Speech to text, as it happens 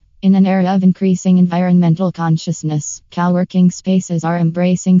In an era of increasing environmental consciousness, coworking spaces are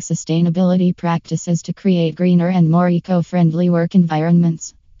embracing sustainability practices to create greener and more eco friendly work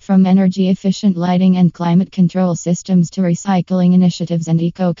environments. From energy efficient lighting and climate control systems to recycling initiatives and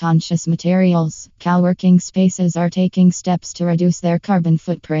eco conscious materials, coworking spaces are taking steps to reduce their carbon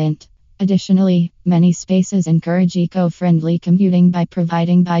footprint. Additionally, many spaces encourage eco friendly commuting by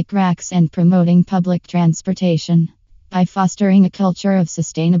providing bike racks and promoting public transportation. By fostering a culture of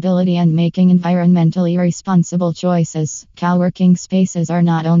sustainability and making environmentally responsible choices, coworking spaces are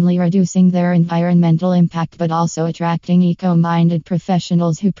not only reducing their environmental impact but also attracting eco minded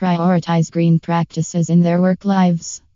professionals who prioritize green practices in their work lives.